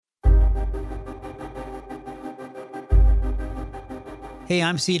Hey,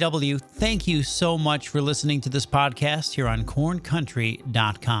 I'm CW. Thank you so much for listening to this podcast here on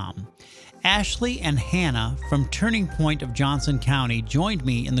corncountry.com. Ashley and Hannah from Turning Point of Johnson County joined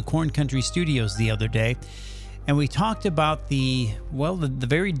me in the Corn Country studios the other day, and we talked about the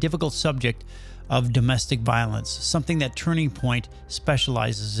very difficult subject of domestic violence, something that Turning Point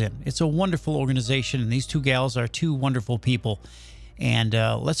specializes in. It's a wonderful organization, and these two gals are two wonderful people. And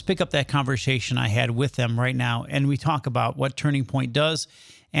let's pick up that conversation I had with them right now, and we talk about what Turning Point does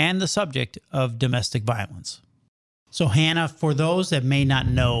and the subject of domestic violence. So Hannah, for those that may not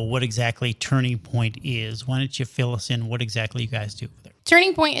know what exactly Turning Point is, why don't you fill us in what exactly you guys do there?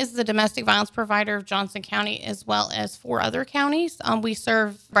 Turning Point is the domestic violence provider of Johnson County as well as 4 other counties. We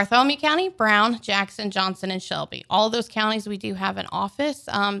serve Bartholomew County, Brown, Jackson, Johnson, and Shelby. All of those counties, we do have an office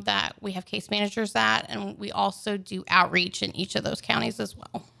that we have case managers at, and we also do outreach in each of those counties as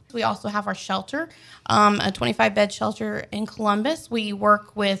well. We also have our shelter, a 25-bed shelter in Columbus. We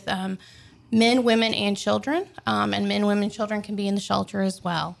work with men, women, and children, and men, women, children can be in the shelter as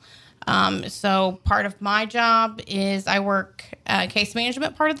well. So part of my job is I work case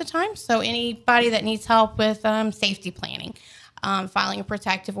management part of the time. So anybody that needs help with safety planning, filing a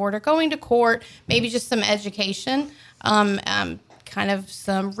protective order, going to court, maybe just some education, kind of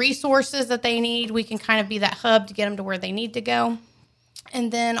some resources that they need. We can kind of be that hub to get them to where they need to go.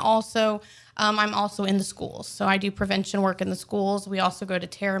 And then also, I'm also in the schools. So I do prevention work in the schools. We also go to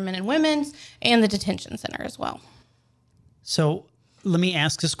Terra Men and Women's and the detention center as well. So let me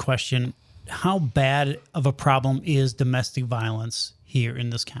ask this question. How bad of a problem is domestic violence here in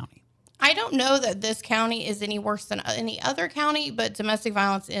this county? I don't know that this county is any worse than any other county, but domestic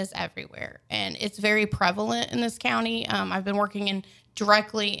violence is everywhere. And it's very prevalent in this county. I've been working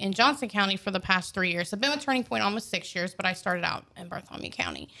directly in Johnson County for the past 3 years. I've been with Turning Point almost 6 years, but I started out in Bartholomew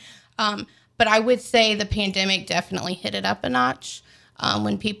County. But I would say the pandemic definitely hit it up a notch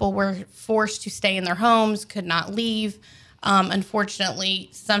when people were forced to stay in their homes, could not leave. Unfortunately,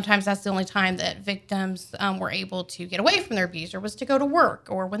 sometimes that's the only time that victims were able to get away from their abuser was to go to work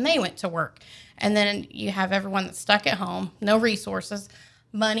or when they went to work. And then you have everyone that's stuck at home, no resources,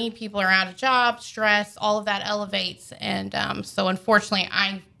 money, people are out of jobs, stress, all of that elevates. And so unfortunately,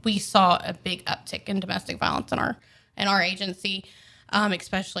 we saw a big uptick in domestic violence in our agency,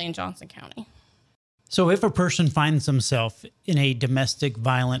 especially in Johnson County. So if a person finds themselves in a domestic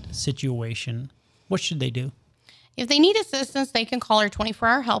violent situation, what should they do? If they need assistance, they can call our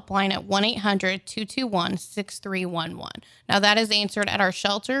 24-hour helpline at 1-800-221-6311. Now, that is answered at our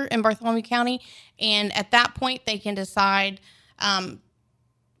shelter in Bartholomew County, and at that point, they can decide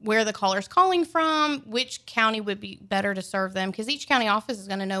where the caller's calling from, which county would be better to serve them, because each county office is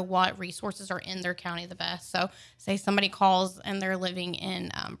going to know what resources are in their county the best. So, say somebody calls and they're living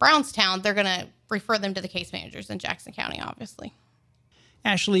in Brownstown, they're going to refer them to the case managers in Jackson County, obviously.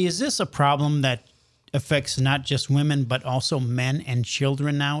 Ashley, is this a problem that affects not just women, but also men and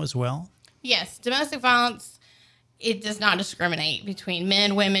children now as well? Yes, domestic violence, it does not discriminate between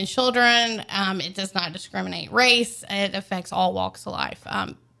men, women, children. It does not discriminate race. It affects all walks of life.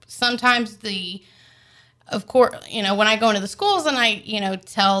 Sometimes of course, when I go into the schools and I,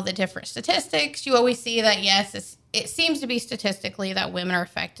 tell the different statistics, you always see that, yes, it seems to be statistically that women are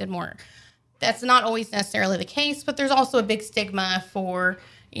affected more. That's not always necessarily the case, but there's also a big stigma for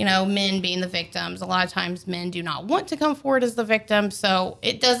men being the victims. A lot of times men do not want to come forward as the victim. So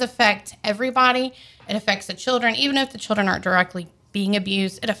it does affect everybody. It affects the children. Even if the children aren't directly being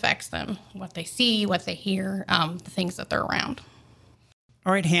abused, it affects them, what they see, what they hear, the things that they're around.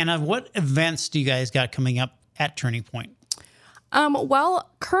 All right, Hannah, what events do you guys got coming up at Turning Point? Well,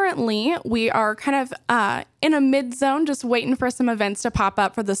 currently we are kind of in a mid-zone, just waiting for some events to pop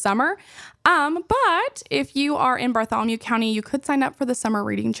up for the summer. But if you are in Bartholomew County, you could sign up for the Summer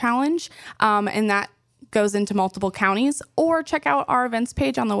Reading Challenge, and that goes into multiple counties, or check out our events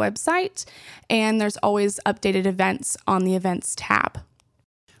page on the website, and there's always updated events on the events tab.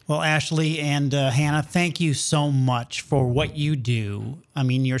 Well, Ashley and Hannah, thank you so much for what you do. I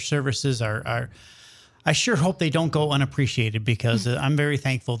mean, your services are I sure hope they don't go unappreciated, because I'm very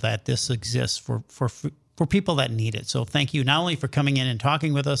thankful that this exists for people that need it. So thank you not only for coming in and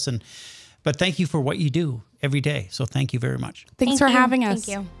talking with us, but thank you for what you do every day. So thank you very much. Thanks for having us.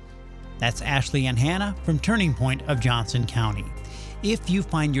 Thank you. That's Ashley and Hannah from Turning Point of Johnson County. If you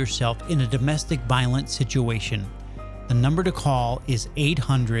find yourself in a domestic violence situation, the number to call is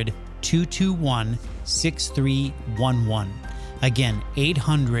 800-221-6311. Again,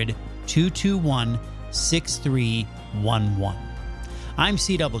 800-221-6311. I'm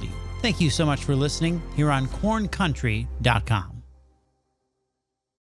CW. Thank you so much for listening here on corncountry.com.